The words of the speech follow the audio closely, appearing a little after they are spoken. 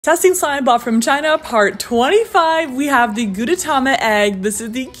Testing slime bought from China, part 25. We have the Gudetama egg. This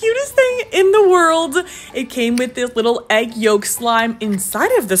is the cutest thing in the world. It came with this little egg yolk slime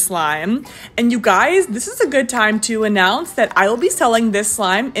inside of the slime. And you guys, this is a good time to announce that I will be selling this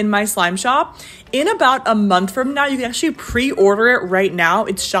slime in my slime shop in about a month from now. You can actually pre-order it right now.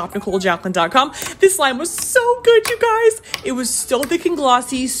 It's shop.nicholejacklyneyt.com. This slime was so good, you guys. It was so thick and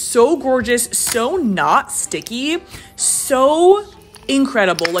glossy, so gorgeous, so not sticky, so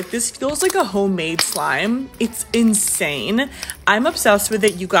incredible. Like, this feels like a homemade slime. It's insane. I'm obsessed with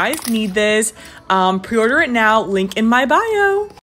it. You guys need this. Pre-order it now. Link in my bio.